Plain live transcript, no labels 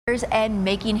And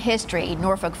making history,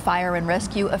 Norfolk Fire and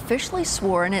Rescue officially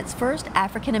swore in its first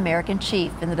African-American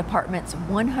chief in the department's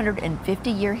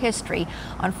 150-year history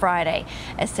on Friday.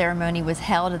 A ceremony was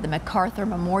held at the MacArthur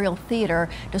Memorial Theater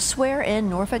to swear in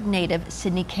Norfolk native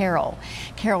Sidney Carroll.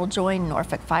 Carroll joined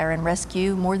Norfolk Fire and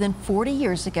Rescue more than 40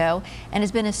 years ago and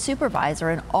has been a supervisor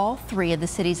in all 3 of the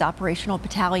city's operational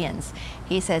battalions.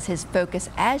 He says his focus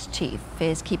as chief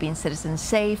is keeping citizens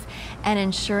safe and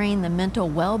ensuring the mental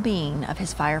well-being of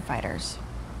his firefighters.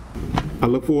 I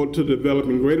look forward to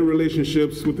developing greater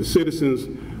relationships with the citizens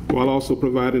while also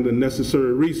providing the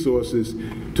necessary resources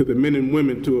to the men and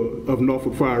women of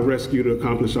Norfolk Fire Rescue to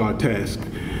accomplish our task.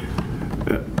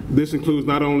 This includes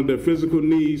not only their physical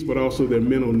needs, but also their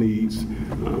mental needs.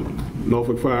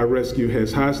 Norfolk Fire Rescue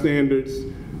has high standards.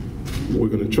 We're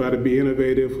going to try to be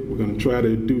innovative. We're going to try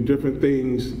to do different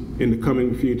things in the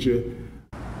coming future.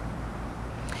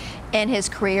 In his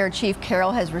career, Chief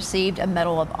Carroll has received a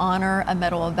Medal of Honor, a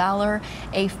Medal of Valor,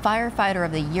 a Firefighter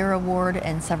of the Year award,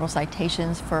 and several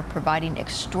citations for providing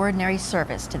extraordinary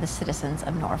service to the citizens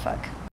of Norfolk.